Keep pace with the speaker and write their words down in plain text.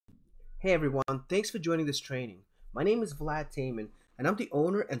Hey everyone, thanks for joining this training. My name is Vlad Taman, and I'm the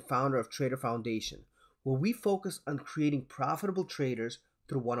owner and founder of Trader Foundation, where we focus on creating profitable traders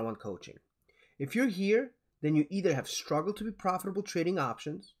through one-on-one coaching. If you're here, then you either have struggled to be profitable trading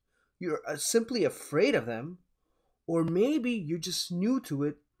options, you're simply afraid of them, or maybe you're just new to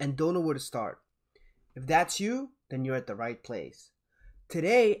it and don't know where to start. If that's you, then you're at the right place.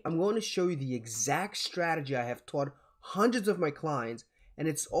 Today, I'm going to show you the exact strategy I have taught hundreds of my clients, and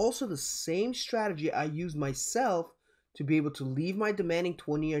it's also the same strategy I used myself to be able to leave my demanding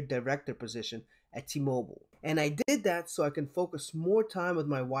 20-year director position at T-Mobile. And I did that so I can focus more time with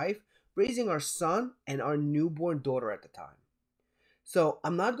my wife, raising our son and our newborn daughter at the time. So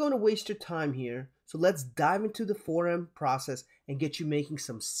I'm not going to waste your time here, so let's dive into the 4M process and get you making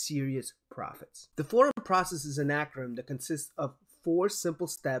some serious profits. The 4M process is an acronym that consists of 4 simple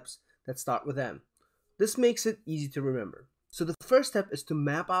steps that start with M. This makes it easy to remember. So the first step is to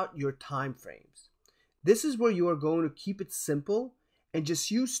map out your time frames. This is where you are going to keep it simple and just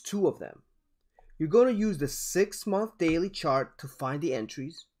use 2 of them. You're going to use the 6-month daily chart to find the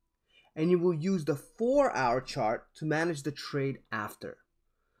entries, and you will use the 4-hour chart to manage the trade after.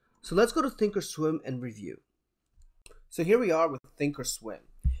 So let's go to Thinkorswim and review. So here we are with Thinkorswim.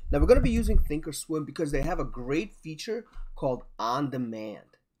 Now we're going to be using Thinkorswim because they have a great feature called On Demand.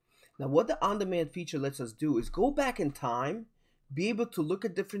 Now what the On Demand feature lets us do is go back in time, be able to look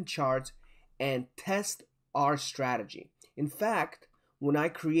at different charts and test our strategy. In fact, when I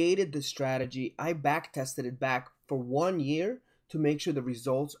created this strategy, I back tested it back for 1 year to make sure the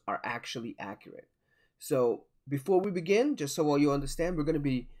results are actually accurate. So before we begin, just so all you understand, we're going to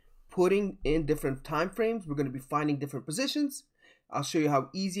be putting in different time frames. We're going to be finding different positions. I'll show you how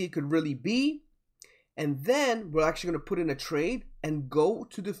easy it could really be. And then we're actually going to put in a trade and go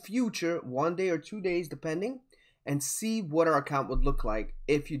to the future 1 day or 2 days depending and see what our account would look like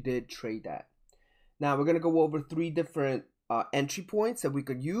if you did trade that. Now we're going to go over 3 different entry points that we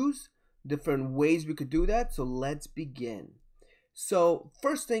could use, different ways we could do that. So let's begin. So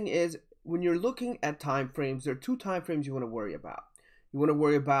first thing is, when you're looking at time frames, there are 2 time frames you want to worry about. You want to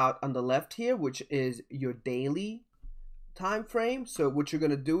worry about on the left here, which is your daily time frame. So what you're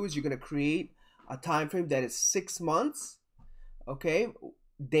going to do is you're going to create a time frame that is 6 months, okay,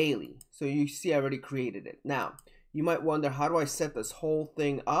 daily. So you see I already created it. Now you might wonder, how do I set this whole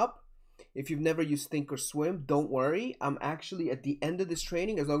thing up? If you've never used Thinkorswim, don't worry. I'm actually at the end of this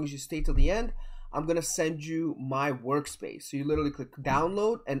training, as long as you stay till the end, I'm gonna send you my workspace. So you literally click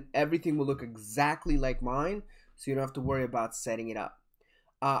download and everything will look exactly like mine, so you don't have to worry about setting it up.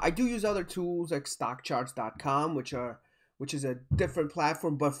 I do use other tools like stockcharts.com, which is a different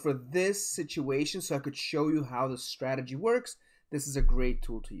platform, but for this situation, so I could show you how the strategy works, this is a great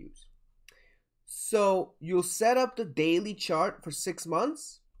tool to use. So you'll set up the daily chart for 6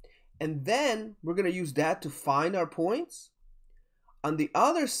 months, and then we're going to use that to find our points. On the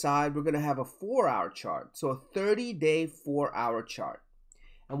other side, we're going to have a 4-hour chart, so a 30-day 4-hour chart.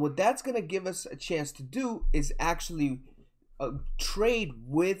 And what that's going to give us a chance to do is actually trade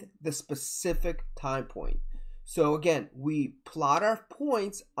with the specific time point. So again, we plot our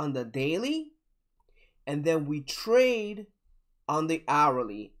points on the daily, and then we trade on the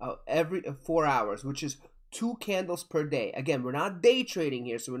hourly every 4 hours, which is 2 candles per day. Again, we're not day trading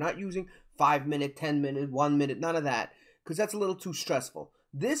here, so we're not using 5 minute, 10 minute, 1 minute, none of that, because that's a little too stressful.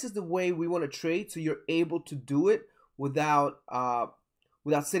 This is the way we want to trade, so you're able to do it without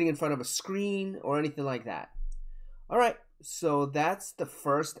sitting in front of a screen or anything like that. All right, so that's the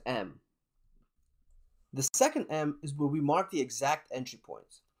first M. The second M is where we mark the exact entry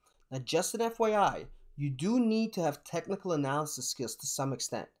points. Now, just an FYI, you do need to have technical analysis skills to some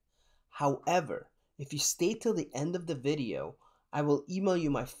extent. However, if you stay till the end of the video, I will email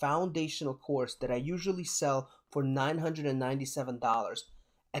you my foundational course that I usually sell for $997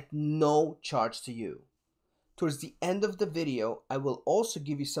 at no charge to you. Towards the end of the video, I will also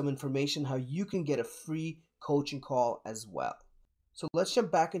give you some information how you can get a free coaching call as well. So let's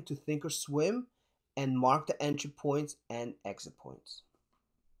jump back into Thinkorswim and mark the entry points and exit points.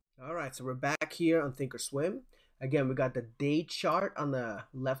 All right, so we're back here on Thinkorswim. Again, we got the day chart on the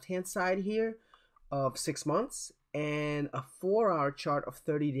left-hand side here of 6 months and a 4-hour chart of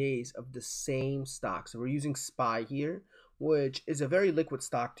 30 days of the same stock. So we're using SPY here, which is a very liquid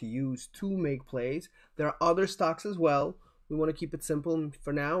stock to use to make plays. There are other stocks as well. We want to keep it simple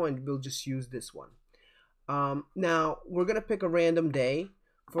for now, and we'll just use this one. Now, we're going to pick a random day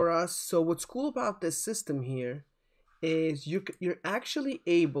for us. So what's cool about this system here is you're actually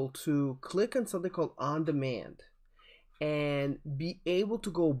able to click on something called On Demand and be able to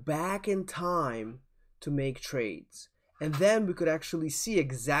go back in time to make trades. and then we could actually see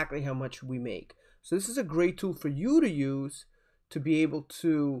exactly how much we make. So this is a great tool for you to use to be able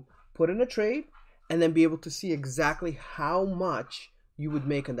to put in a trade and then be able to see exactly how much you would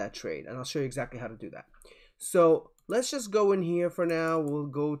make on that trade. And I'll show you exactly how to do that. So let's just go in here for now. We'll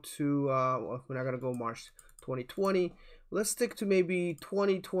go to, well, we're not going to go March 2020. Let's stick to maybe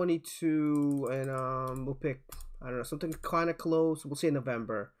 2022, and we'll pick, I don't know, something kind of close. We'll say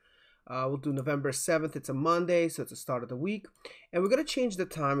November. We'll do November 7th. It's a Monday, so it's the start of the week. And we're going to change the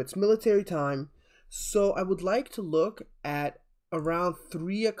time. It's military time. So I would like to look at around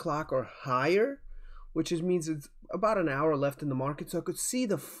 3 o'clock or higher, which means it's about an hour left in the market. So I could see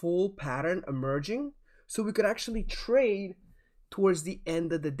the full pattern emerging. So we could actually trade towards the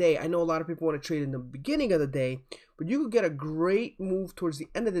end of the day. I know a lot of people want to trade in the beginning of the day, but you could get a great move towards the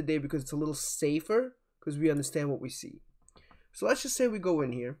end of the day because it's a little safer because we understand what we see. So let's just say we go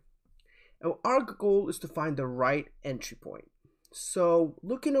in here. And our goal is to find the right entry point. So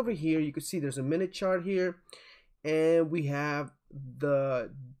looking over here, you can see there's a minute chart here, and we have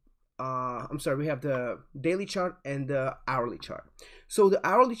the we have the daily chart and the hourly chart. So the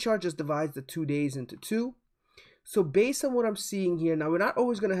hourly chart just divides the 2 days into two. So based on what I'm seeing here, now we're not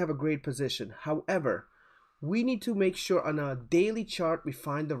always going to have a great position. However, we need to make sure on a daily chart we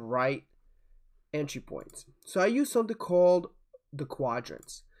find the right entry points. So I use something called the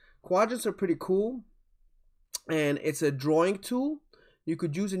quadrants. Quadrants are pretty cool, and it's a drawing tool you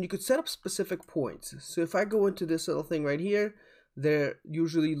could use, and you could set up specific points. So if I go into this little thing right here, there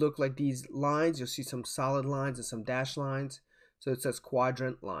usually look like these lines. You'll see some solid lines and some dashed lines. So it says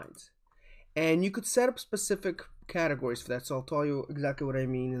quadrant lines. And you could set up specific categories for that. So I'll tell you exactly what I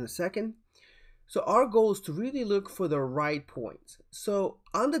mean in a second. So our goal is to really look for the right points. So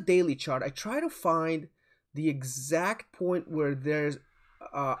on the daily chart, I try to find the exact point where there's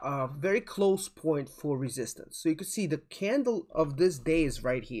a very close point for resistance. So you can see the candle of this day is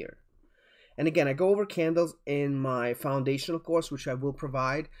right here. And again, I go over candles in my foundational course, which I will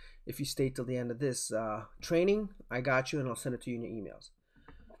provide. If you stay till the end of this training, I got you, and I'll send it to you in your emails.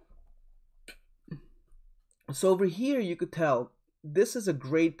 So over here, you could tell this is a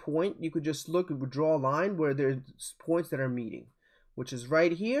great point. You could just look and draw a line where there's points that are meeting, which is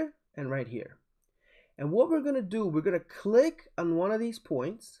right here and right here. And what we're going to do, we're going to click on one of these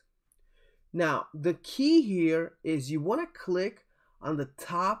points. Now, the key here is you want to click on the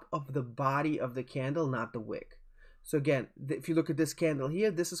top of the body of the candle, not the wick. So again, if you look at this candle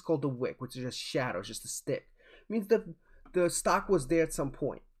here, this is called the wick, which is just shadows, just a stick. It means that the stock was there at some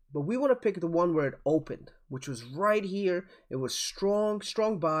point. But we want to pick the one where it opened, which was right here. It was strong,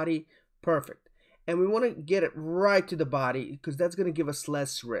 strong body, perfect. And we want to get it right to the body because that's going to give us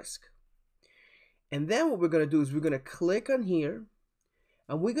less risk. And then what we're going to do is we're going to click on here,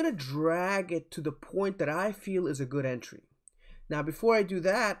 and we're going to drag it to the point that I feel is a good entry. Now, before I do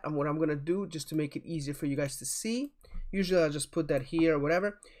that, what I'm going to do, just to make it easier for you guys to see, usually I'll just put that here or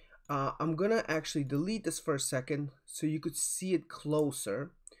whatever. I'm going to actually delete this for a second so you could see it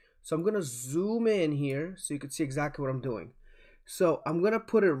closer. So I'm going to zoom in here so you can see exactly what I'm doing. So I'm going to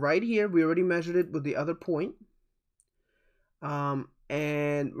put it right here. We already measured it with the other point.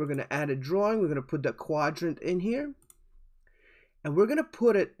 And we're going to add a drawing. We're going to put the quadrant in here. And we're going to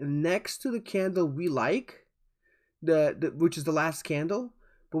put it next to the candle we like, which is the last candle.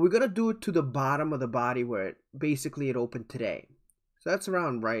 But we're going to do it to the bottom of the body where it opened today. So that's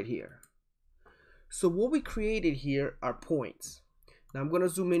around right here. So what we created here are points. Now I'm going to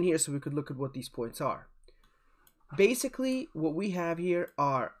zoom in here so we could look at what these points are. Basically, what we have here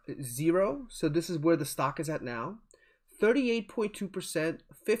are 0. So this is where the stock is at now. 38.2%,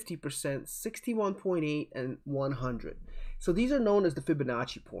 50%, 61.8, and 100. So these are known as the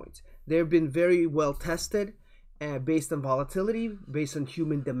Fibonacci points. They've been very well tested based on volatility, based on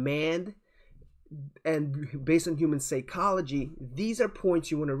human demand, and based on human psychology. These are points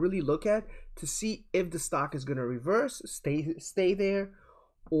you want to really look at to see if the stock is going to reverse, stay there,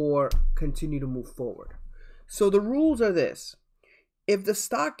 or continue to move forward. So the rules are this. If the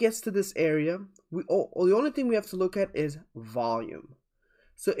stock gets to this area, the only thing we have to look at is volume.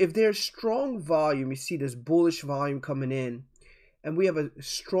 So if there's strong volume, you see this bullish volume coming in, and we have a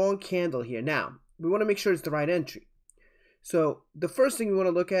strong candle here. Now, we want to make sure it's the right entry. So the first thing we want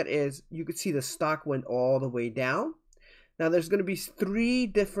to look at is you can see the stock went all the way down. Now there's going to be 3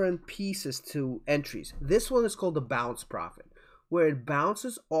 different pieces to entries. This one is called the bounce profit, where it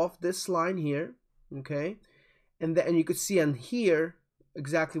bounces off this line here, okay? And you could see on here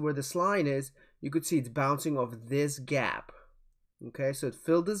exactly where this line is. You could see it's bouncing off this gap. Okay, so it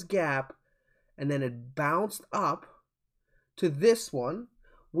filled this gap and then it bounced up to this one,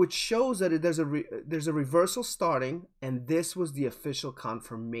 which shows that there's a reversal starting, and this was the official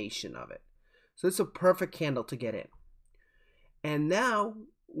confirmation of it. So it's a perfect candle to get in. And now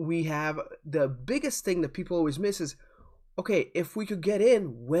we have the biggest thing that people always miss is, okay, if we could get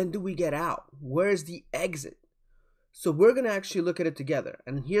in, when do we get out? Where's the exit? So we're going to actually look at it together.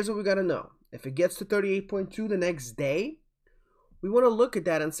 And here's what we got to know. If it gets to 38.2 the next day, we want to look at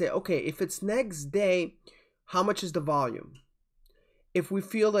that and say, okay, if it's next day, how much is the volume? If we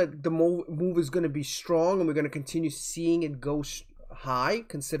feel that the move is going to be strong and we're going to continue seeing it go high,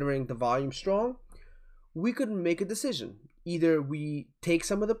 considering the volume strong, we could make a decision. Either we take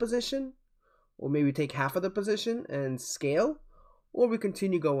some of the position, or maybe take half of the position and scale, or we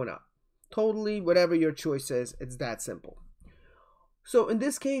continue going up. Totally, whatever your choice is, it's that simple. So in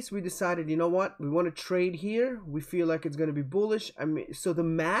this case, we decided, you know what? We want to trade here. We feel like it's going to be bullish. So the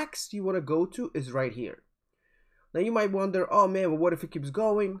max you want to go to is right here. Now you might wonder, oh man, well, what if it keeps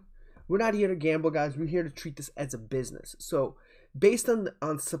going? We're not here to gamble, guys. We're here to treat this as a business. So based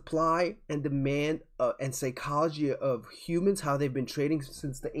on supply and demand and psychology of humans, how they've been trading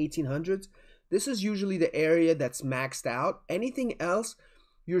since the 1800s, this is usually the area that's maxed out. Anything else,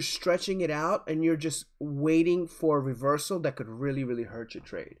 you're stretching it out and you're just waiting for a reversal that could really, really hurt your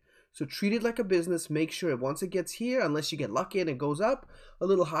trade. So treat it like a business. Make sure once it gets here, unless you get lucky and it goes up a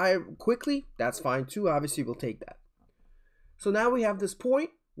little higher quickly, that's fine too. Obviously, we'll take that. So now we have this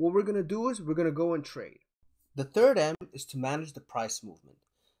point. What we're going to do is we're going to go and trade. The third M is to manage the price movement.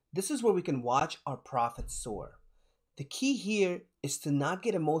 This is where we can watch our profits soar. The key here is to not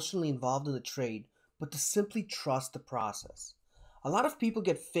get emotionally involved in the trade, but to simply trust the process. A lot of people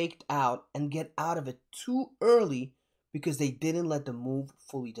get faked out and get out of it too early because they didn't let the move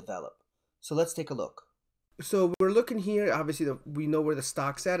fully develop. So let's take a look. So we're looking here, obviously we know where the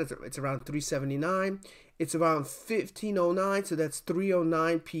stock's at. It's around 379. It's around 1509, so that's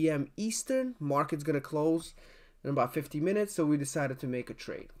 3:09 p.m. Eastern. Market's going to close in about 50 minutes, so we decided to make a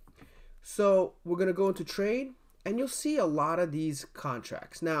trade. So we're going to go into trade, and you'll see a lot of these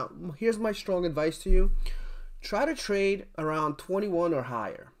contracts. Now, here's my strong advice to you. Try to trade around 21 or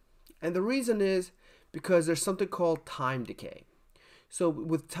higher. And the reason is because there's something called time decay. So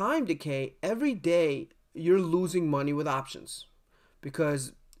with time decay, every day you're losing money with options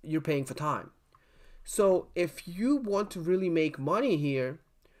because you're paying for time. So if you want to really make money here,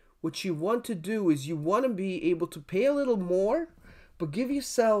 what you want to do is you want to be able to pay a little more, but give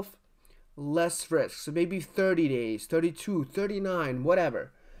yourself less risk. So maybe 30 days, 32, 39,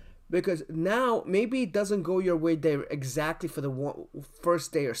 whatever. Because now maybe it doesn't go your way there exactly for the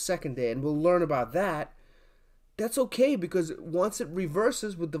first day or second day, and we'll learn about that. That's okay, because once it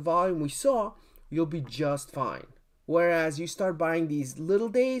reverses with the volume we saw, you'll be just fine. Whereas you start buying these little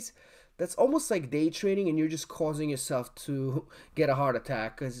days, that's almost like day trading, and you're just causing yourself to get a heart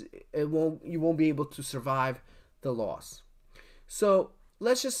attack because you won't be able to survive the loss. So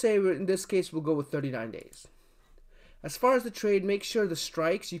let's just say in this case we'll go with 39 days. As far as the trade, make sure the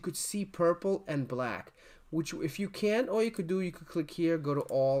strikes, you could see purple and black, which if you can, all you could do, you could click here, go to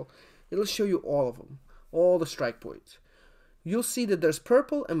all. It'll show you all of them, all the strike points. You'll see that there's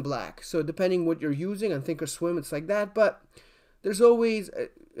purple and black. So depending what you're using, on Thinkorswim, it's like that, but there's always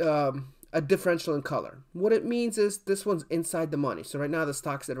a differential in color. What it means is this one's inside the money. So right now the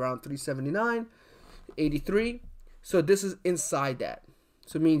stock's at around 379.83. So this is inside that.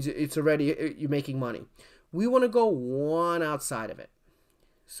 So it means it's already, you're making money. We want to go one outside of it.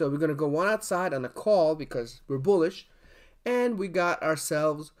 So we're going to go one outside on a call because we're bullish. And we got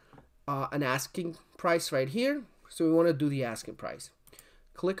ourselves an asking price right here. So we want to do the asking price.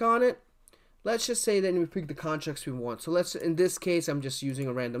 Click on it. Let's just say then we pick the contracts we want. So let's, in this case, I'm just using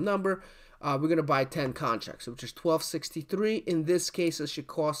a random number. We're going to buy 10 contracts, which is $12.63. In this case, it should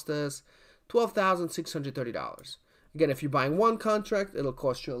cost us $12,630. Again, if you're buying one contract, it'll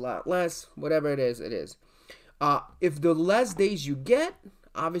cost you a lot less. Whatever it is, it is. If the less days you get,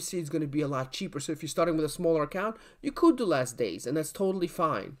 obviously it's going to be a lot cheaper. So if you're starting with a smaller account, you could do less days, and that's totally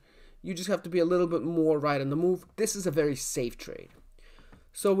fine. You just have to be a little bit more right on the move. This is a very safe trade.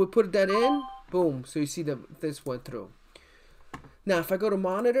 So we put that in, boom. So you see that this went through. Now, if I go to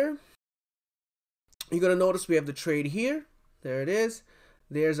monitor, you're going to notice we have the trade here. There it is.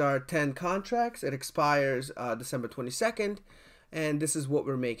 There's our 10 contracts. It expires December 22nd, and this is what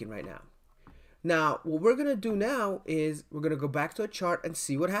we're making right now. Now, what we're going to do now is we're going to go back to a chart and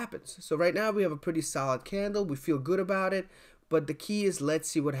see what happens. So right now we have a pretty solid candle. We feel good about it, but the key is let's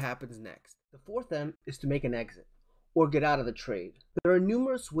see what happens next. The fourth M is to make an exit or get out of the trade. There are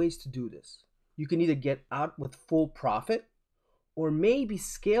numerous ways to do this. You can either get out with full profit or maybe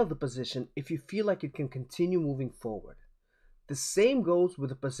scale the position if you feel like it can continue moving forward. The same goes with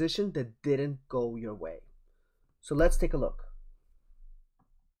a position that didn't go your way. So let's take a look.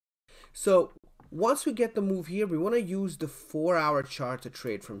 So once we get the move here, we want to use the 4-hour chart to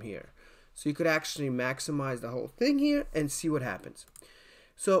trade from here. So you could actually maximize the whole thing here and see what happens.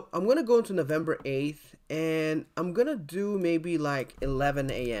 So I'm going to go into November 8th and I'm going to do maybe like 11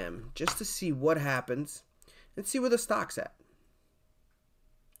 a.m. just to see what happens and see where the stock's at.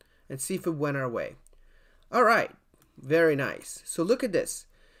 And see if it went our way. All right, very nice. So look at this.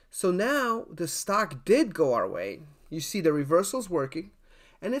 So now the stock did go our way. You see the reversal's working.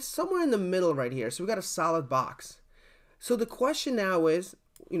 And it's somewhere in the middle right here. So we got a solid box. So the question now is,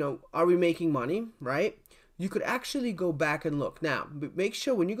 are we making money, right? You could actually go back and look. Now, make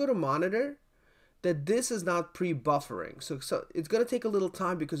sure when you go to monitor that this is not pre-buffering. So it's going to take a little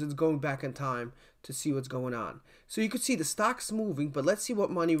time because it's going back in time to see what's going on. So you could see the stock's moving, but let's see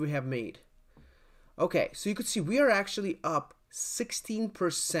what money we have made. Okay, so you could see we are actually up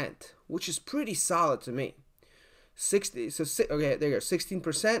 16%, which is pretty solid to me. Okay, there you go,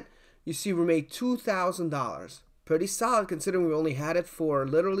 16%. You see we made $2,000. Pretty solid considering we only had it for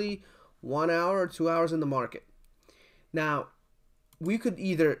literally 1 hour or 2 hours in the market. Now, we could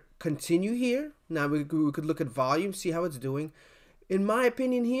either continue here. Now we could look at volume, see how it's doing. In my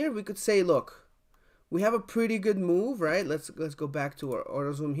opinion here, we could say, look, we have a pretty good move, right? Let's go back to our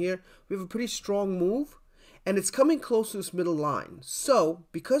auto zoom here. We have a pretty strong move. And it's coming close to this middle line. So,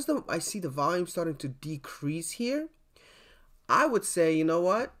 because I see the volume starting to decrease here, I would say, you know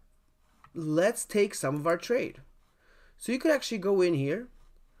what? Let's take some of our trade. So you could actually go in here,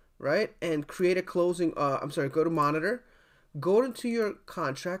 right? And create a closing, go to monitor, go into your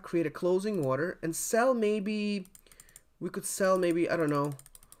contract, create a closing order, and sell maybe, we could sell maybe, I don't know,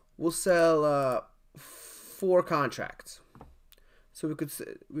 we'll sell 4 contracts. So we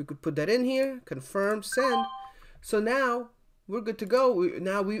could put that in here, confirm, send. So now we're good to go.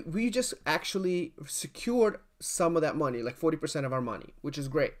 We just actually secured some of that money, like 40% of our money, which is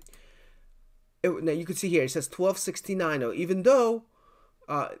great. Now you can see here it says 1269. Even though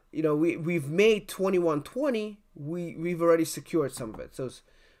we've made 2120, we've already secured some of it. So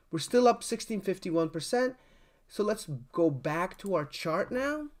we're still up 1651%. So let's go back to our chart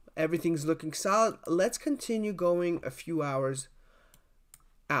now. Everything's looking solid. Let's continue going a few hours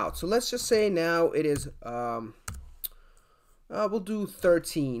out. So let's just say now it is we'll do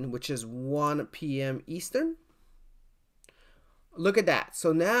 13, which is 1 p.m. Eastern. Look at that.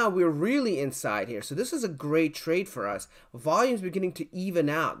 So now we're really inside here. So this is a great trade for us. Volume's beginning to even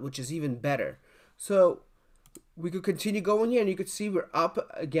out, which is even better. So we could continue going here and you could see we're up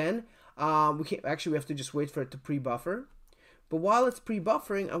again. We have to just wait for it to pre-buffer. But while it's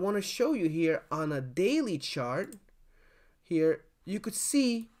pre-buffering, I want to show you here on a daily chart here, you could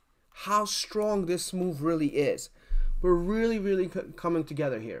see how strong this move really is. We're really coming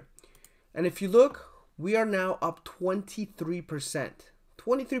together here. And if you look, we are now up 23%.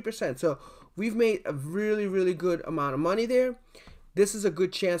 23%. So we've made a really good amount of money there. This is a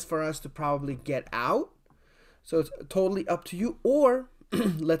good chance for us to probably get out. So it's totally up to you. Or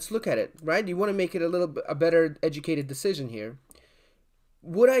let's look at it, right? You want to make it a better educated decision here.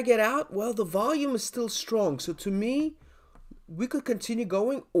 Would I get out? Well, the volume is still strong. So to me, we could continue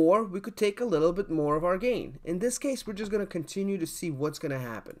going or we could take a little bit more of our gain. In this case, we're just going to continue to see what's going to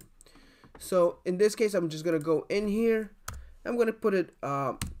happen. So in this case, I'm just going to go in here. I'm going to put it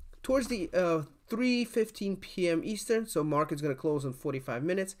towards the 3:15 p.m. Eastern. So market's going to close in 45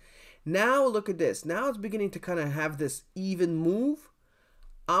 minutes. Now look at this. Now it's beginning to kind of have this even move.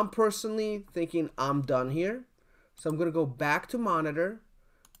 I'm personally thinking I'm done here. So I'm going to go back to monitor,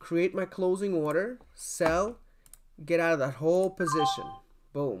 create my closing order, sell, get out of that whole position.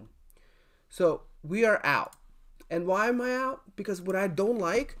 Boom. So we are out. And why am I out? Because what I don't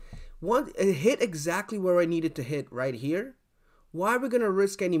like, one, it hit exactly where I needed to hit right here. Why are we going to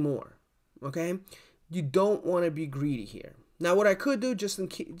risk any more? Okay? You don't want to be greedy here. Now what I could do just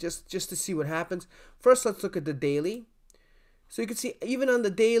to see what happens. First, let's look at the daily. So you can see even on the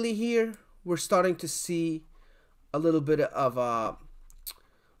daily here, we're starting to see a little bit of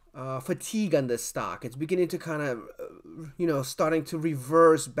fatigue on this stock. It's beginning to kind of, starting to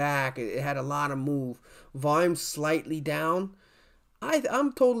reverse back. It had a lot of move. Volume slightly down.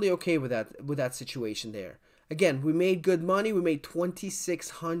 I'm totally okay with that situation there. Again, we made good money. We made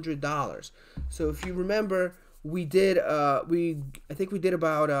 $2,600. So if you remember, we did I think we did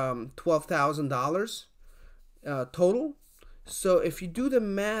about $12,000 total. So if you do the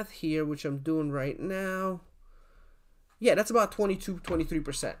math here, which I'm doing right now, yeah, that's about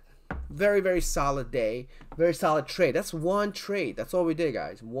 23%. Very solid day, very solid trade. That's one trade. That's all we did,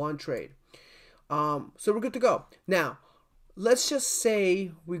 guys. One trade. So we're good to go. Now, let's just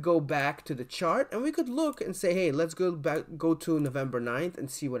say we go back to the chart and we could look and say, hey, let's go to November 9th and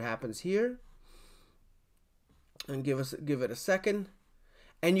see what happens here. And give it a second.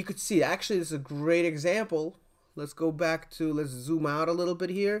 And you could see, actually, this is a great example. Let's go back to, let's zoom out a little bit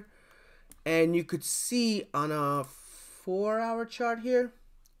here. And you could see on a 4-hour chart here.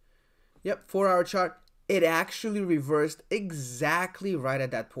 Yep, 4-hour chart. It actually reversed exactly right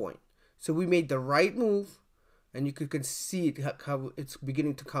at that point. So we made the right move. And you can see how it's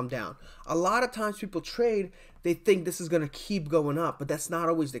beginning to come down. A lot of times people trade, they think this is going to keep going up. But that's not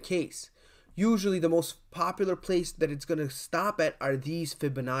always the case. Usually the most popular place that it's going to stop at are these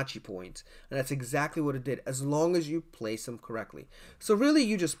Fibonacci points. And that's exactly what it did, as long as you place them correctly. So really,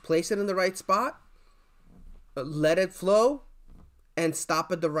 you just place it in the right spot, let it flow, and stop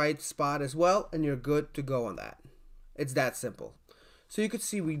at the right spot as well, and you're good to go on that. It's that simple. So you could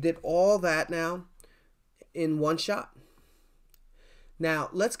see we did all that now in one shot. Now,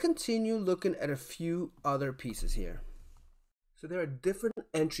 let's continue looking at a few other pieces here. So there are different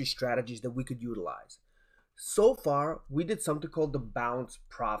entry strategies that we could utilize. So far, we did something called the bounce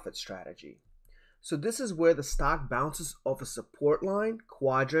profit strategy. So this is where the stock bounces off a support line,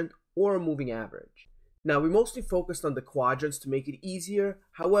 quadrant, or a moving average. Now, we mostly focused on the quadrants to make it easier.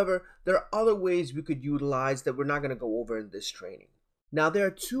 However, there are other ways we could utilize that we're not going to go over in this training. Now, there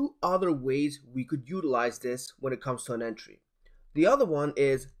are two other ways we could utilize this when it comes to an entry. The other one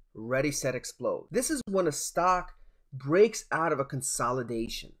is ready, set, explode. This is when a stock breaks out of a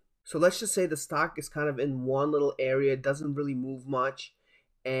consolidation. So let's just say the stock is kind of in one little area, doesn't really move much,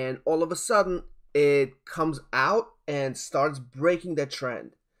 and all of a sudden it comes out and starts breaking that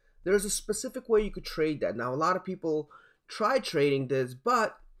trend. There's a specific way you could trade that. Now, a lot of people try trading this,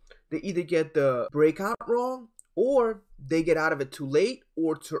 but they either get the breakout wrong, or they get out of it too late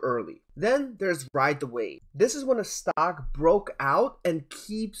or too early. Then there's ride the wave. This is when a stock broke out and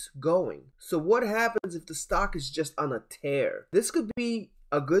keeps going. So what happens if the stock is just on a tear? This could be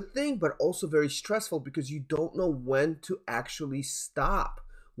a good thing, but also very stressful because you don't know when to actually stop,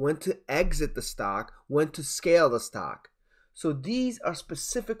 when to exit the stock, when to scale the stock. So these are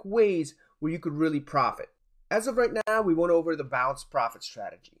specific ways where you could really profit. As of right now, we went over the bounce profit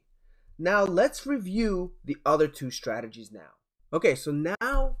strategy. Now let's review the other two strategies now. Okay, so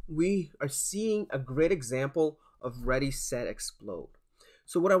now we are seeing a great example of ready, set, explode.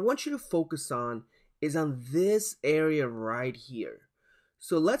 So what I want you to focus on is on this area right here.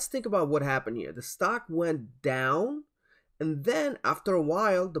 So let's think about what happened here. The stock went down, and then after a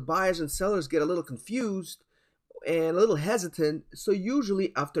while, the buyers and sellers get a little confused and a little hesitant. So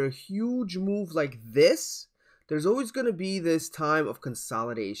usually after a huge move like this, there's always going to be this time of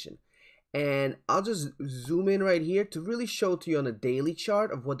consolidation. And I'll just zoom in right here to really show to you on a daily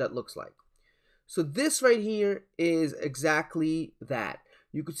chart of what that looks like. So this right here is exactly that.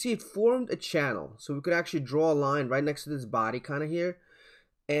 You could see it formed a channel. So we could actually draw a line right next to this body kind of here.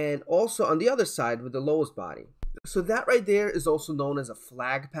 And also on the other side with the lowest body. So that right there is also known as a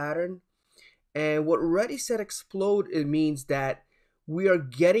flag pattern. And what ready, set, explode, it means that we are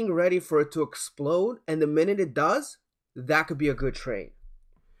getting ready for it to explode. And the minute it does, that could be a good trade.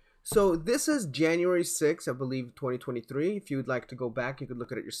 So this is January 6th, I believe, 2023. If you would like to go back, you could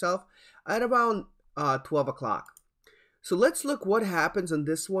look at it yourself at about 12 o'clock. So let's look what happens on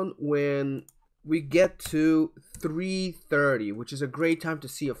this one when we get to 3:30, which is a great time to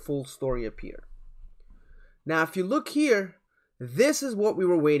see a full story appear. Now, if you look here, this is what we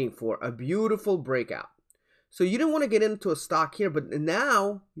were waiting for, a beautiful breakout. So you didn't want to get into a stock here, but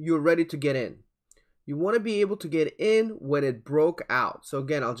now you're ready to get in. You want to be able to get in when it broke out. So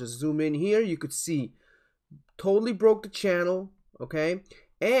again, I'll just zoom in here. You could see totally broke the channel, okay?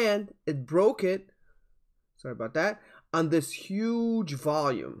 And it broke it, sorry about that, on this huge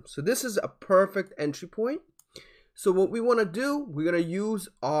volume. So this is a perfect entry point. So what we want to do, we're going to use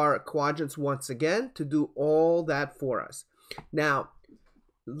our quadrants once again to do all that for us. Now,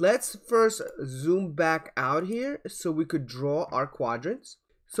 let's first zoom back out here so we could draw our quadrants.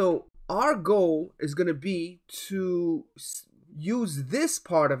 So our goal is going to be to use this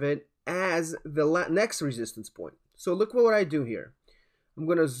part of it as the next resistance point. So look what I do here. I'm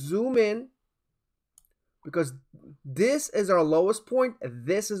going to zoom in because this is our lowest point.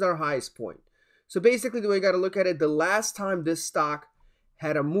 This is our highest point. So basically the way you got to look at it, the last time this stock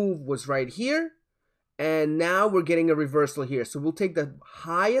had a move was right here. And now we're getting a reversal here. So we'll take the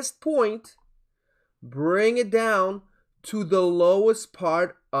highest point, bring it down to the lowest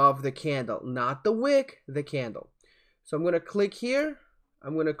part of the candle, not the wick, the candle. So I'm going to click here.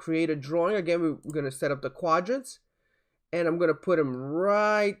 I'm going to create a drawing. Again, we're going to set up the quadrants, and I'm going to put them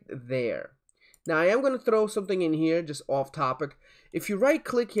right there. Now I am going to throw something in here just off topic. If you right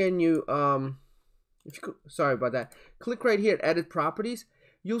click here and you sorry about that, click right here at edit properties,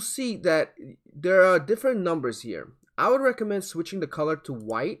 you'll see that there are different numbers here. I would recommend switching the color to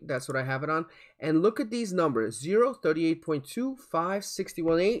white. That's what I have it on. And look at these numbers: 0, 38.2, 5,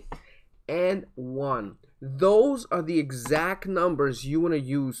 61.8, and 1. Those are the exact numbers you want to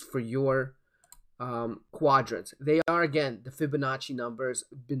use for your quadrants. They are, again, the Fibonacci numbers,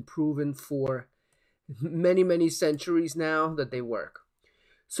 been proven for many centuries now that they work.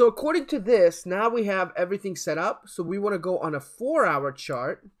 So according to this, now we have everything set up. So we want to go on a 4-hour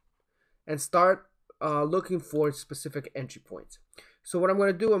chart and start looking for specific entry points. So what I'm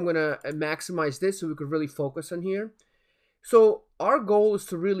going to do, I'm going to maximize this so we could really focus on here. So our goal is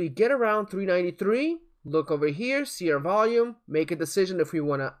to really get around 393, look over here, see our volume, make a decision if we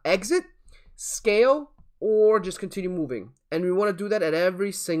want to exit, scale, or just continue moving. And we want to do that at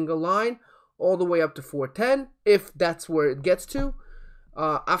every single line all the way up to 410 if that's where it gets to.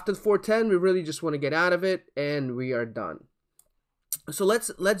 After 410, we really just want to get out of it, and we are done. So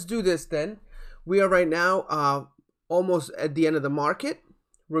let's do this then. We are right now almost at the end of the market.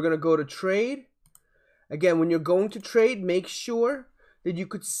 We're going to go to trade. Again, when you're going to trade, make sure that you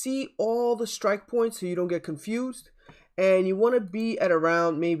could see all the strike points so you don't get confused. And you want to be at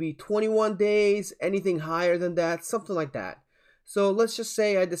around maybe 21 days, anything higher than that, something like that. So let's just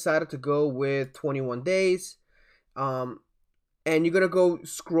say I decided to go with 21 days. And you're going to go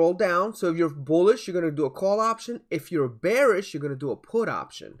scroll down. So if you're bullish, you're going to do a call option. If you're bearish, you're going to do a put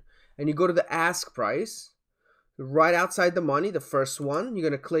option. And you go to the ask price, right outside the money, the first one. You're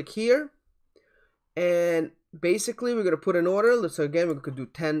going to click here. And basically, we're going to put an order. So again, we could do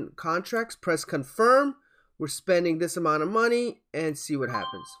 10 contracts. Press confirm. We're spending this amount of money and see what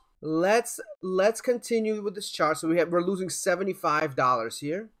happens. Let's continue with this chart. So we're losing $75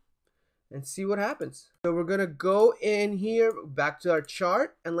 here. And see what happens. So we're gonna go in here back to our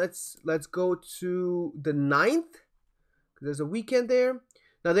chart, and let's go to the 9th. There's a weekend there.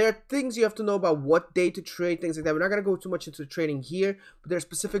 Now there are things you have to know about what day to trade, things like that. We're not gonna go too much into trading here, but there are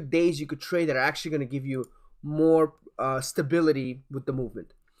specific days you could trade that are actually gonna give you more stability with the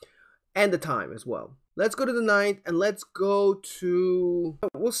movement and the time as well. Let's go to the 9th, and let's go to.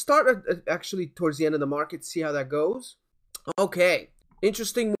 We'll start actually towards the end of the market, see how that goes. Okay,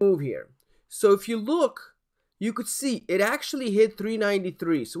 interesting move here. So if you look, you could see it actually hit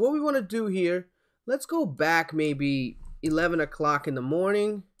 393. So what we want to do here, let's go back maybe 11 o'clock in the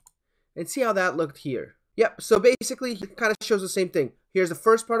morning and see how that looked here. Yep, so basically it kind of shows the same thing. Here's the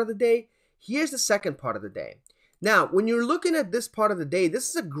first part of the day. Here's the second part of the day. Now, when you're looking at this part of the day, this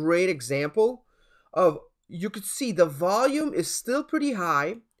is a great example of, you could see the volume is still pretty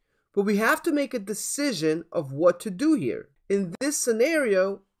high, but we have to make a decision of what to do here. In this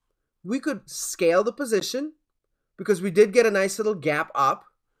scenario, we could scale the position because we did get a nice little gap up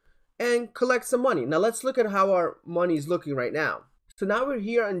and collect some money. Now let's look at how our money is looking right now. So now we're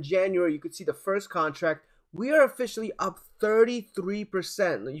here in January. You could see the first contract. We are officially up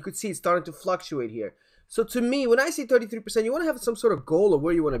 33%. You could see it's starting to fluctuate here. So to me, when I see 33%, you want to have some sort of goal of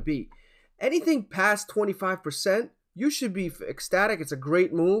where you want to be. Anything past 25%, you should be ecstatic. It's a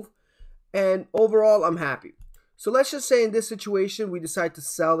great move. And overall, I'm happy. So let's just say in this situation, we decide to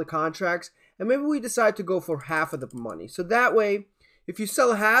sell the contracts, and maybe we decide to go for half of the money. So that way, if you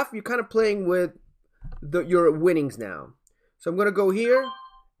sell half, you're kind of playing with your winnings now. So I'm going to go here,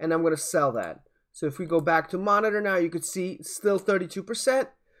 and I'm going to sell that. So if we go back to monitor now, you could see still 32%,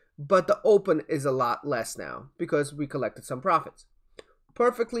 but the open is a lot less now because we collected some profits.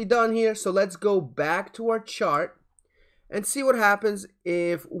 Perfectly done here. So let's go back to our chart and see what happens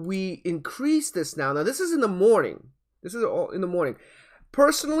if we increase this now. Now, this is in the morning. This is all in the morning.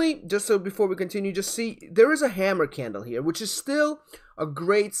 Personally, just so before we continue, just see, there is a hammer candle here, which is still a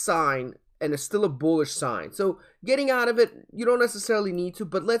great sign and it's still a bullish sign. So getting out of it, you don't necessarily need to,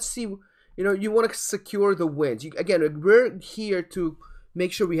 but let's see, you want to secure the wins. Again, we're here to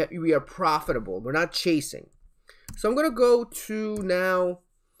make sure we are profitable. We're not chasing. So I'm going to go to now,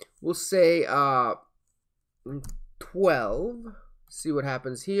 we'll say 12, see what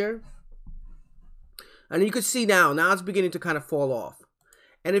happens here. And you can see now it's beginning to kind of fall off.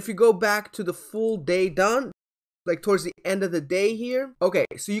 And if you go back to the full day done, like towards the end of the day here, okay,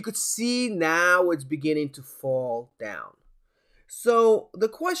 so you could see now it's beginning to fall down. So the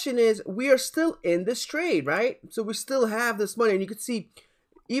question is, we are still in this trade, right? So we still have this money, and you can see,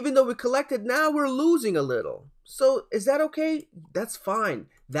 even though we collected, now we're losing a little. So is that okay? That's fine.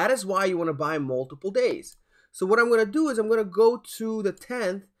 That is why you want to buy multiple days. So what I'm going to do is I'm going to go to the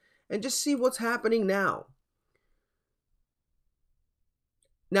 10th and just see what's happening now.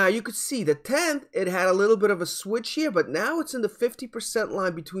 Now you could see the 10th, it had a little bit of a switch here, but now it's in the 50%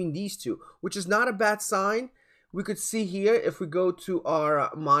 line between these two, which is not a bad sign. We could see here, if we go to our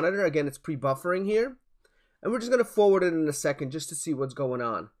monitor, again, it's pre-buffering here. And we're just going to forward it in a second just to see what's going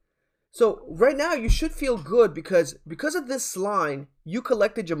on. So right now you should feel good because of this line, you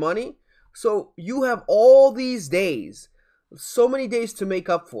collected your money. So you have all these days, so many days to make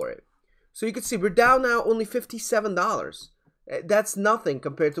up for it. So you can see we're down now only $57. That's nothing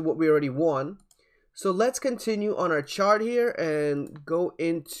compared to what we already won. So let's continue on our chart here and go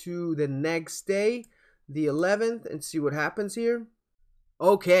into the next day, the 11th, and see what happens here.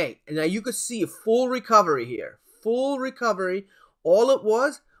 Okay, and now you could see a full recovery here. Full recovery. All it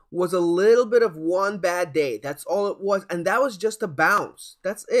was a little bit of one bad day. That's all it was. And that was just a bounce.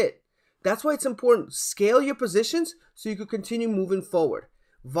 That's it. That's why it's important. Scale your positions so you can continue moving forward.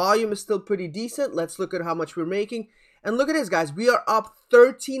 Volume is still pretty decent. Let's look at how much we're making. And look at this, guys. We are up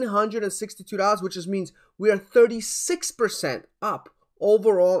 $1,362, which just means we are 36% up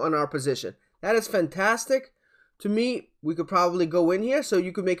overall on our position. That is fantastic. To me, we could probably go in here so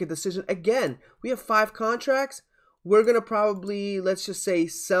you could make a decision. Again, we have 5 contracts. We're going to probably, let's just say,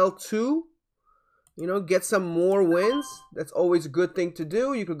 sell 2. You know, get some more wins. That's always a good thing to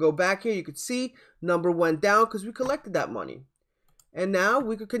do. You could go back here. You could see number went down because we collected that money. And now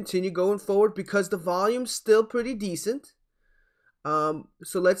we could continue going forward because the volume's still pretty decent. So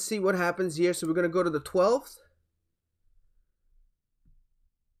let's see what happens here. So we're going to go to the 12th.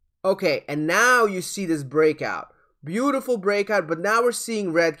 Okay, and now you see this breakout. Beautiful breakout, but now we're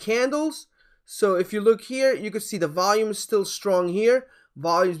seeing red candles. So if you look here, you can see the volume is still strong here.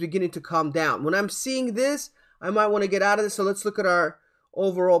 Volume is beginning to calm down. When I'm seeing this, I might want to get out of this. So let's look at our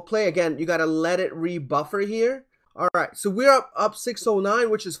overall play. Again, you got to let it rebuffer here. All right, so we're up 609,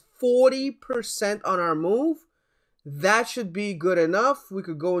 which is 40% on our move. That should be good enough. We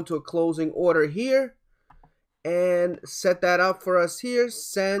could go into a closing order here and set that up for us here.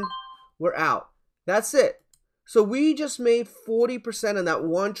 Send. We're out. That's it. So we just made 40% on that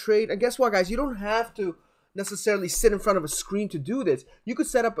one trade. And guess what, guys? You don't have to necessarily sit in front of a screen to do this. You could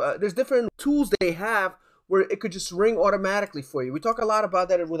set up, there's different tools they have where it could just ring automatically for you. We talk a lot about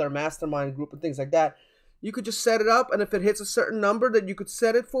that with our mastermind group and things like that. You could just set it up, and if it hits a certain number that you could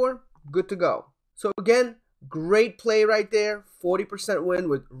set it for, good to go. So again, great play right there. 40% win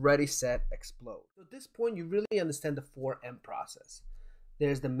with ready, set, explode. So at this point, you really understand the 4M process.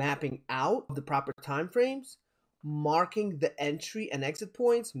 There's the mapping out of the proper time frames, marking the entry and exit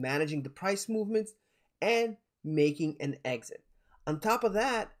points, managing the price movements, and making an exit. On top of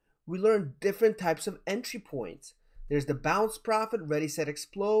that, we learn different types of entry points. There's the bounce profit, ready, set,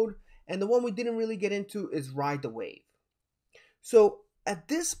 explode, and the one we didn't really get into is ride the wave. So at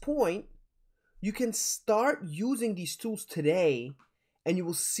this point, you can start using these tools today and you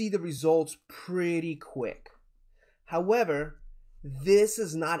will see the results pretty quick. However, this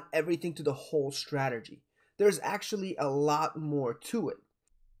is not everything to the whole strategy. There's actually a lot more to it.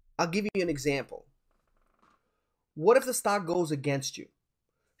 I'll give you an example. What if the stock goes against you?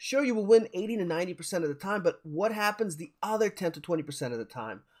 Sure, you will win 80 to 90% of the time, but what happens the other 10 to 20% of the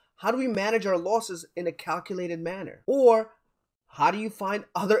time? How do we manage our losses in a calculated manner? Or how do you find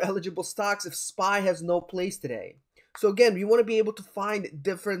other eligible stocks if SPY has no place today? So again, we want to be able to find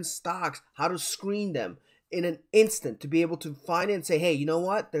different stocks, how to screen them in an instant to be able to find it and say, hey, you know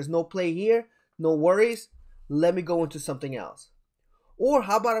what? There's no play here. No worries. Let me go into something else. Or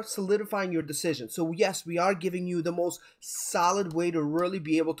how about solidifying your decision? So yes, we are giving you the most solid way to really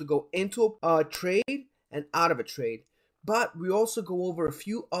be able to go into a trade and out of a trade. But we also go over a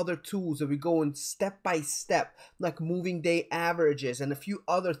few other tools that we go in step by step, like moving day averages and a few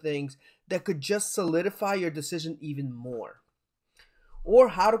other things that could just solidify your decision even more. Or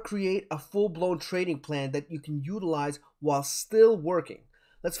how to create a full-blown trading plan that you can utilize while still working.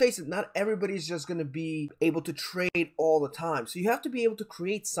 Let's face it, not everybody's just going to be able to trade all the time. So you have to be able to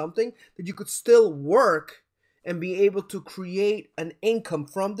create something that you could still work and be able to create an income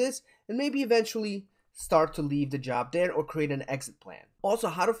from this and maybe eventually start to leave the job there or create an exit plan. Also,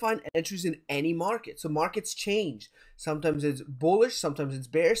 how to find entries in any market. So markets change. Sometimes it's bullish, sometimes it's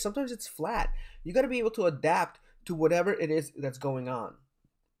bearish, sometimes it's flat. You got to be able to adapt to whatever it is that's going on.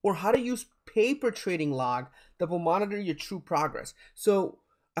 Or how to use paper trading log that will monitor your true progress. So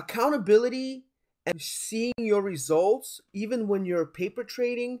accountability and seeing your results, even when you're paper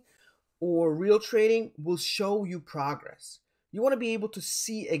trading or real trading, will show you progress. You want to be able to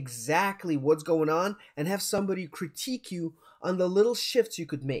see exactly what's going on and have somebody critique you on the little shifts you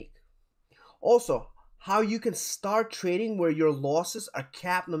could make. Also, how you can start trading where your losses are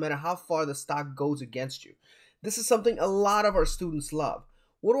capped no matter how far the stock goes against you. This is something a lot of our students love.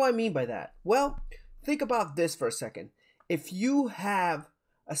 What do I mean by that? Well, think about this for a second. If you have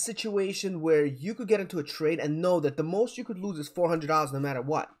a situation where you could get into a trade and know that the most you could lose is $400 no matter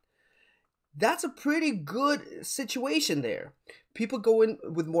what, that's a pretty good situation there. People go in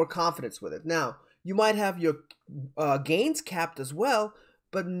with more confidence with it. Now, you might have your gains capped as well,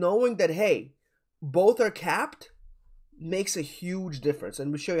 but knowing that, hey, both are capped makes a huge difference.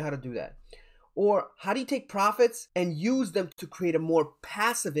 And we'll show you how to do that. Or how do you take profits and use them to create a more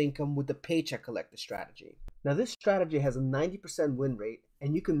passive income with the Paycheck collector strategy? Now, this strategy has a 90% win rate,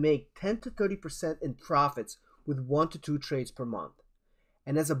 and you can make 10 to 30% in profits with 1 to 2 trades per month.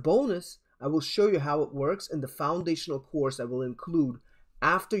 And as a bonus, I will show you how it works in the foundational course I will include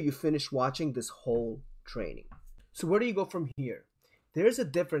after you finish watching this whole training. So where do you go from here? There's a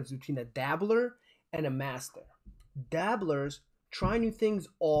difference between a dabbler and a master. Dabblers try new things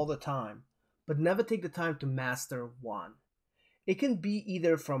all the time, but never take the time to master one. It can be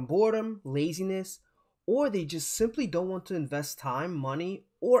either from boredom, laziness, or they just simply don't want to invest time, money,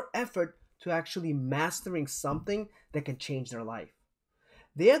 or effort to actually mastering something that can change their life.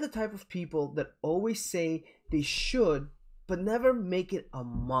 They are the type of people that always say they should, but never make it a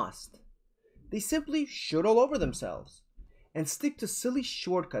must. They simply should all over themselves and stick to silly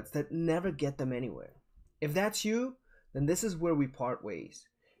shortcuts that never get them anywhere. If that's you, then this is where we part ways.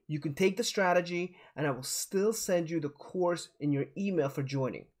 You can take the strategy and I will still send you the course in your email for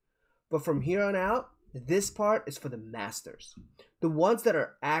joining. But from here on out, this part is for the masters, the ones that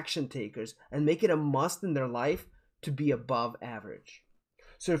are action takers and make it a must in their life to be above average.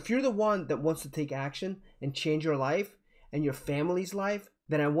 So if you're the one that wants to take action and change your life and your family's life,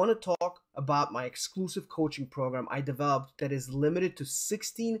 then I want to talk about my exclusive coaching program I developed that is limited to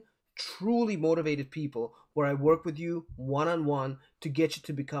 16 truly motivated people where I work with you one-on-one to get you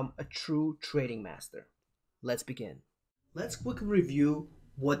to become a true trading master. Let's begin. Let's quickly review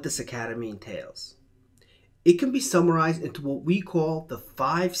what this academy entails. It can be summarized into what we call the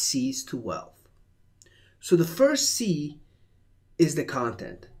 5 C's to wealth. So the first C is the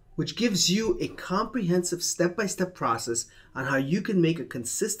content, which gives you a comprehensive step-by-step process on how you can make a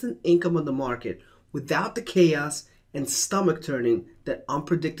consistent income on the market without the chaos and stomach turning that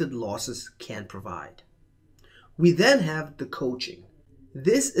unpredicted losses can provide. We then have the coaching.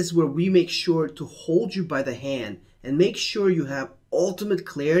 This is where we make sure to hold you by the hand and make sure you have ultimate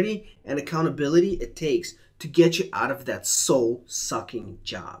clarity and accountability it takes to get you out of that soul-sucking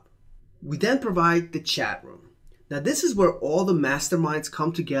job. We then provide the chat room. Now this is where all the masterminds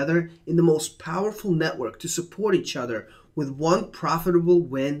come together in the most powerful network to support each other with one profitable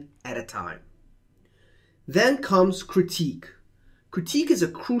win at a time. Then comes critique. Critique is a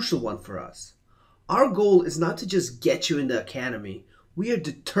crucial one for us. Our goal is not to just get you in the academy. We are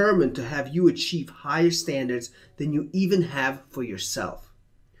determined to have you achieve higher standards than you even have for yourself.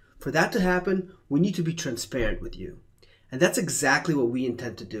 For that to happen, we need to be transparent with you. And that's exactly what we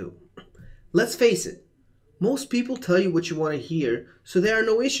intend to do. Let's face it. Most people tell you what you want to hear, so there are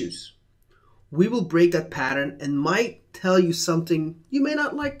no issues. We will break that pattern and might tell you something you may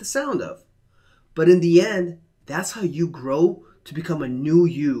not like the sound of. But in the end, that's how you grow to become a new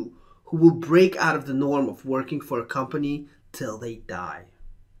you who will break out of the norm of working for a company till they die.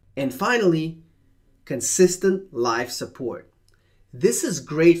 And finally, consistent live support. This is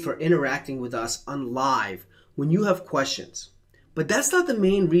great for interacting with us on live when you have questions. But that's not the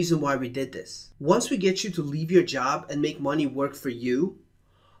main reason why we did this. Once we get you to leave your job and make money work for you,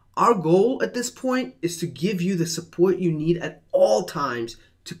 our goal at this point is to give you the support you need at all times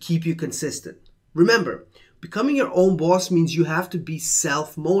to keep you consistent. Remember, becoming your own boss means you have to be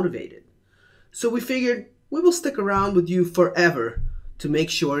self-motivated. So we figured we will stick around with you forever to make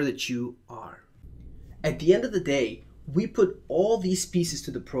sure that you are. At the end of the day, we put all these pieces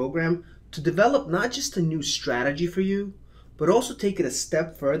to the program to develop not just a new strategy for you, but also take it a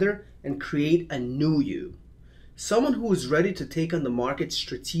step further and create a new you. Someone who is ready to take on the market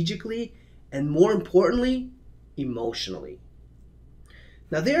strategically and, more importantly, emotionally.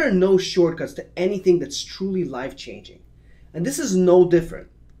 Now, there are no shortcuts to anything that's truly life-changing, and this is no different.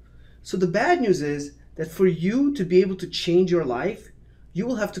 So the bad news is that for you to be able to change your life, you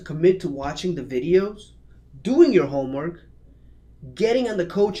will have to commit to watching the videos, doing your homework, getting on the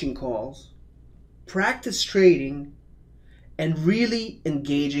coaching calls, practice trading, and really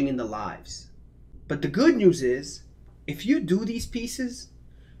engaging in the lives. But the good news is, if you do these pieces,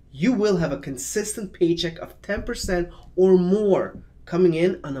 you will have a consistent paycheck of 10% or more coming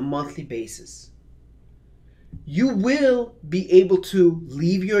in on a monthly basis. You will be able to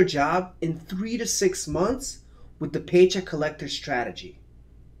leave your job in 3 to 6 months with the Paycheck Collector strategy.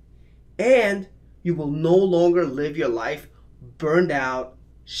 And you will no longer live your life burned out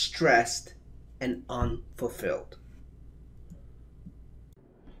stressed, and unfulfilled.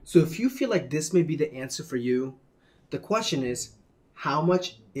 So if you feel like this may be the answer for you, the question is, how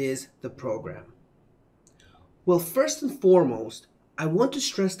much is the program? Well, first and foremost, I want to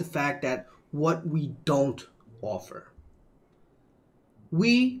stress the fact that what we don't offer.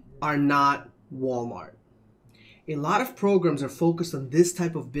 We are not Walmart. A lot of programs are focused on this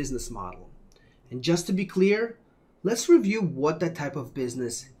type of business model. And just to be clear, let's review what that type of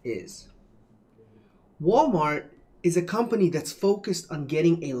business is. Walmart is a company that's focused on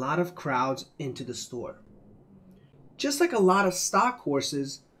getting a lot of crowds into the store. Just like a lot of stock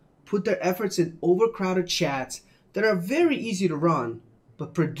horses put their efforts in overcrowded chats that are very easy to run,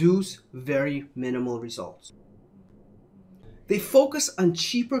 but produce very minimal results. They focus on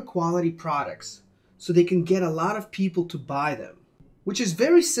cheaper quality products so they can get a lot of people to buy them, which is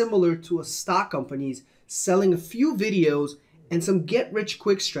very similar to a stock companies selling a few videos and some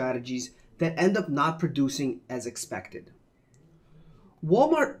get-rich-quick strategies that end up not producing as expected.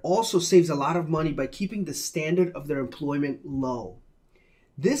 Walmart also saves a lot of money by keeping the standard of their employment low.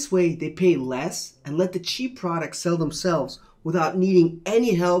 This way, they pay less and let the cheap products sell themselves without needing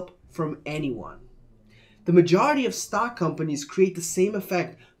any help from anyone. The majority of stock companies create the same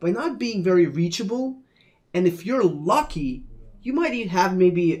effect by not being very reachable, and if you're lucky, you might even have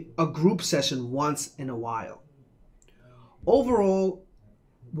maybe a group session once in a while. Overall,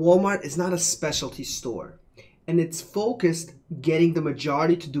 Walmart is not a specialty store, and it's focused getting the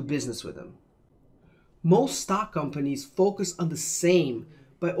majority to do business with them. Most stock companies focus on the same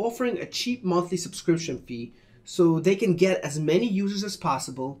by offering a cheap monthly subscription fee so they can get as many users as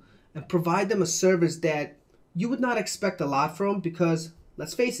possible and provide them a service that you would not expect a lot from because,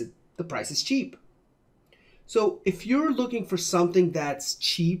 let's face it, the price is cheap. So if you're looking for something that's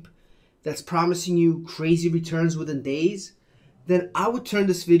cheap, that's promising you crazy returns within days, then I would turn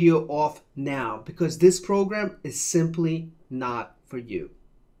this video off now because this program is simply not for you.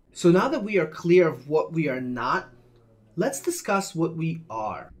 So now that we are clear of what we are not, let's discuss what we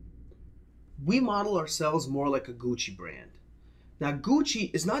are. We model ourselves more like a Gucci brand. Now,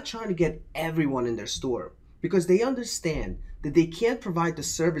 Gucci is not trying to get everyone in their store because they understand that they can't provide the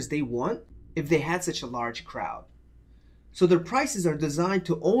service they want if they had such a large crowd. So their prices are designed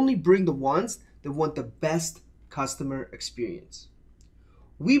to only bring the ones that want the best customer experience.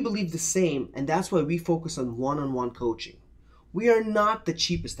 We believe the same, and that's why we focus on one-on-one coaching. We are not the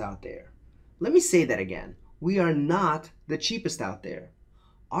cheapest out there. Let me say that again. We are not the cheapest out there.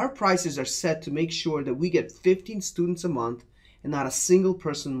 Our prices are set to make sure that we get 15 students a month and not a single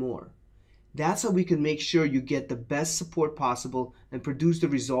person more. That's how we can make sure you get the best support possible and produce the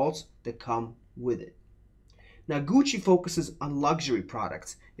results that come with it. Now, Gucci focuses on luxury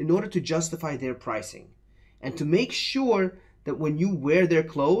products in order to justify their pricing and to make sure that when you wear their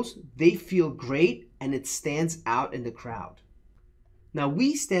clothes, they feel great and it stands out in the crowd. Now,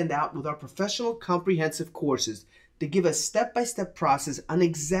 we stand out with our professional comprehensive courses that give a step-by-step process on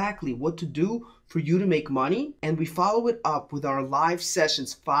exactly what to do for you to make money, and we follow it up with our live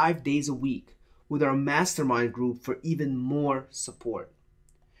sessions 5 days a week with our mastermind group for even more support.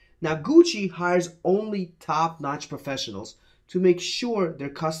 Now, Gucci hires only top-notch professionals to make sure their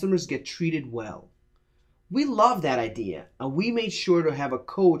customers get treated well. We love that idea, and we made sure to have a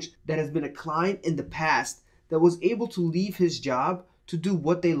coach that has been a client in the past that was able to leave his job to do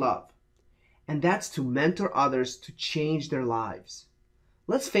what they love. And that's to mentor others to change their lives.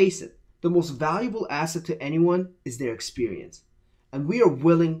 Let's face it, the most valuable asset to anyone is their experience, and we are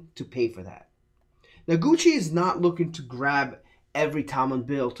willing to pay for that. Now, Gucci is not looking to grab every Tom and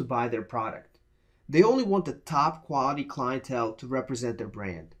Bill to buy their product. They only want the top quality clientele to represent their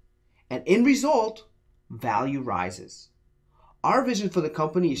brand. And in result, value rises. Our vision for the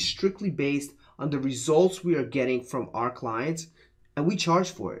company is strictly based on the results we are getting from our clients, and we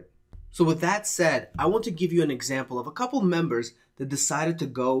charge for it. So with that said, I want to give you an example of a couple members that decided to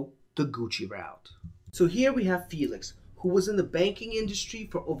go the Gucci route. So here we have Felix, who was in the banking industry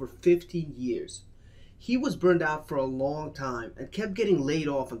for over 15 years. He was burned out for a long time and kept getting laid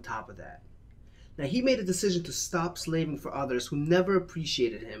off on top of that. Now, he made a decision to stop slaving for others who never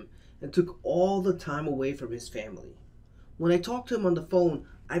appreciated him and took all the time away from his family. When I talked to him on the phone,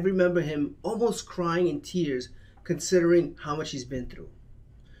 I remember him almost crying in tears considering how much he's been through.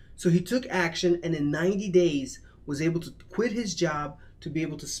 So he took action and in 90 days was able to quit his job to be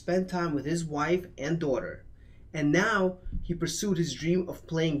able to spend time with his wife and daughter. And now he pursued his dream of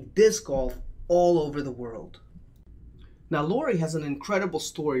playing disc golf all over the world. Now, Lori has an incredible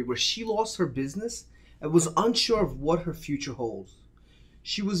story where she lost her business and was unsure of what her future holds.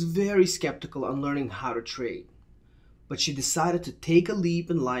 She was very skeptical on learning how to trade. but she decided to take a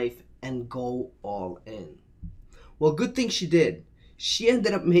leap in life and go all in. Well, good thing she did. She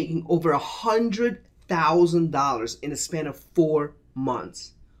ended up making over $100,000 in a span of 4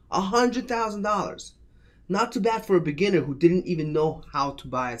 months. $100,000. Not too bad for a beginner who didn't even know how to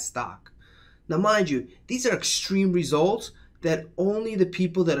buy a stock. Now, mind you, these are extreme results that only the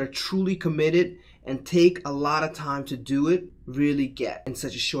people that are truly committed and take a lot of time to do it really get in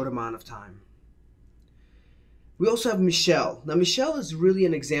such a short amount of time. We also have Michelle. Now, Michelle is really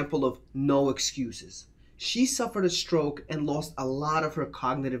an example of no excuses. She suffered a stroke and lost a lot of her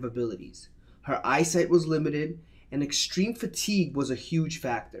cognitive abilities. Her eyesight was limited, and extreme fatigue was a huge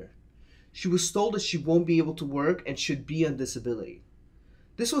factor. She was told that she won't be able to work and should be on disability.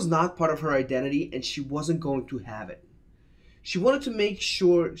 This was not part of her identity, and she wasn't going to have it. She wanted to make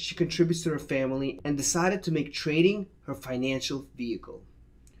sure she contributes to her family and decided to make trading her financial vehicle.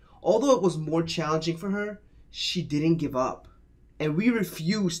 Although it was more challenging for her, she didn't give up, and we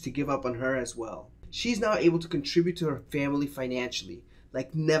refused to give up on her as well. She's now able to contribute to her family financially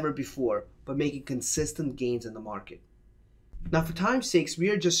like never before by making consistent gains in the market. Now, for time's sakes, we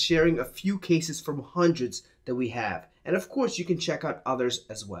are just sharing a few cases from hundreds that we have, and of course you can check out others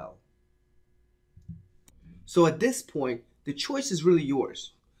as well. So at this point, the choice is really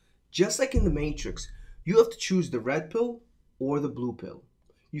yours. Just like in the Matrix, you have to choose the red pill or the blue pill.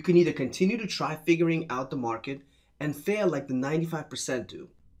 You can either continue to try figuring out the market and fail like the 95% do.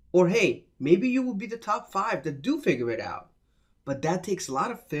 Or hey, maybe you will be the top 5 that do figure it out. But that takes a lot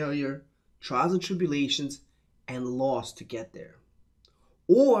of failure, trials and tribulations, and loss to get there.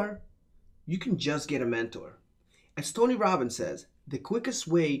 Or you can just get a mentor. As Tony Robbins says, the quickest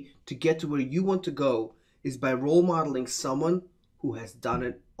way to get to where you want to go is by role modeling someone who has done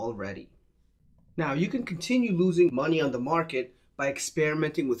it already. Now, you can continue losing money on the market by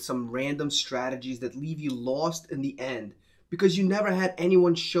experimenting with some random strategies that leave you lost in the end because you never had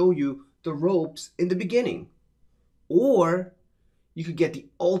anyone show you the ropes in the beginning. Or you could get the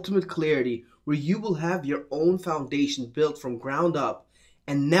ultimate clarity where you will have your own foundation built from ground up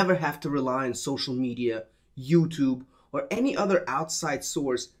and never have to rely on social media, YouTube, or any other outside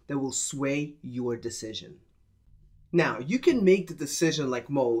source that will sway your decision. Now, you can make the decision like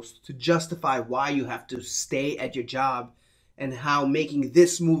most to justify why you have to stay at your job and how making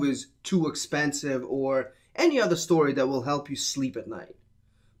this move is too expensive or any other story that will help you sleep at night.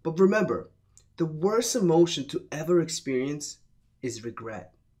 But remember, the worst emotion to ever experience is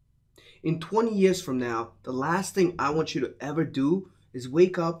regret. In 20 years from now, the last thing I want you to ever do is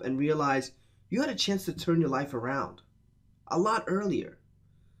wake up and realize you had a chance to turn your life around a lot earlier.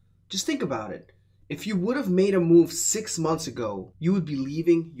 Just think about it. If you would have made a move 6 months ago, you would be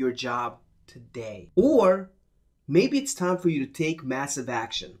leaving your job today. Or maybe it's time for you to take massive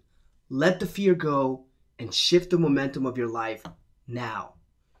action. Let the fear go and shift the momentum of your life now.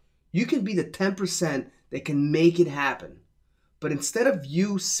 You can be the 10% that can make it happen. But instead of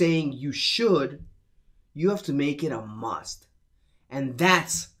you saying you should, you have to make it a must. And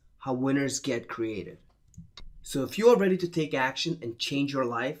that's how winners get created. So if you are ready to take action and change your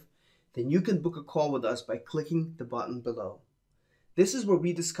life, then you can book a call with us by clicking the button below. This is where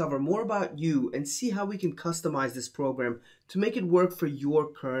we discover more about you and see how we can customize this program to make it work for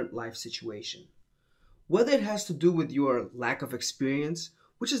your current life situation. Whether it has to do with your lack of experience,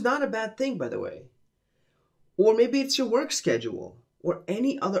 which is not a bad thing, by the way, or maybe it's your work schedule or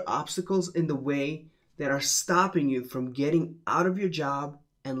any other obstacles in the way that are stopping you from getting out of your job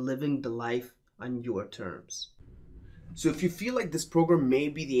and living the life on your terms. So if you feel like this program may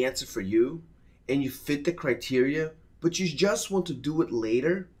be the answer for you and you fit the criteria, but you just want to do it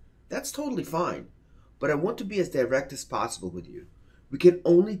later, that's totally fine. But I want to be as direct as possible with you. We can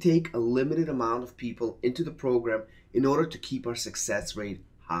only take a limited amount of people into the program in order to keep our success rate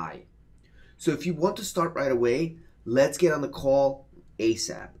high. So if you want to start right away, let's get on the call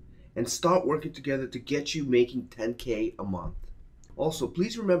ASAP and start working together to get you making 10K a month. Also,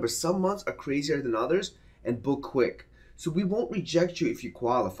 please remember some months are crazier than others and book quick. So we won't reject you if you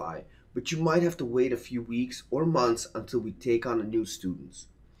qualify, but you might have to wait a few weeks or months until we take on new students,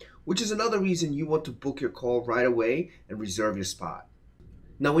 which is another reason you want to book your call right away and reserve your spot.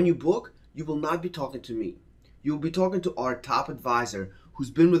 Now, when you book, you will not be talking to me. You will be talking to our top advisor who's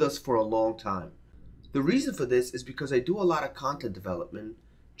been with us for a long time. The reason for this is because I do a lot of content development,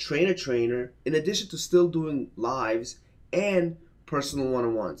 trainer, in addition to still doing lives and personal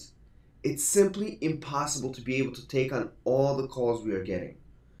one-on-ones. It's simply impossible to be able to take on all the calls we are getting.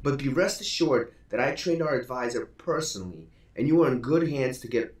 But be rest assured that I trained our advisor personally, and you are in good hands to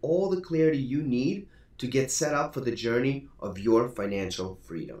get all the clarity you need to get set up for the journey of your financial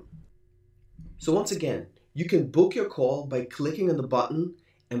freedom. So once again, You can book your call by clicking on the button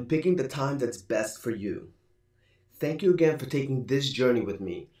and picking the time that's best for you. Thank you again for taking this journey with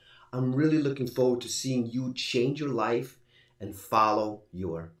me. I'm really looking forward to seeing you change your life and follow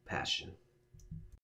your passion.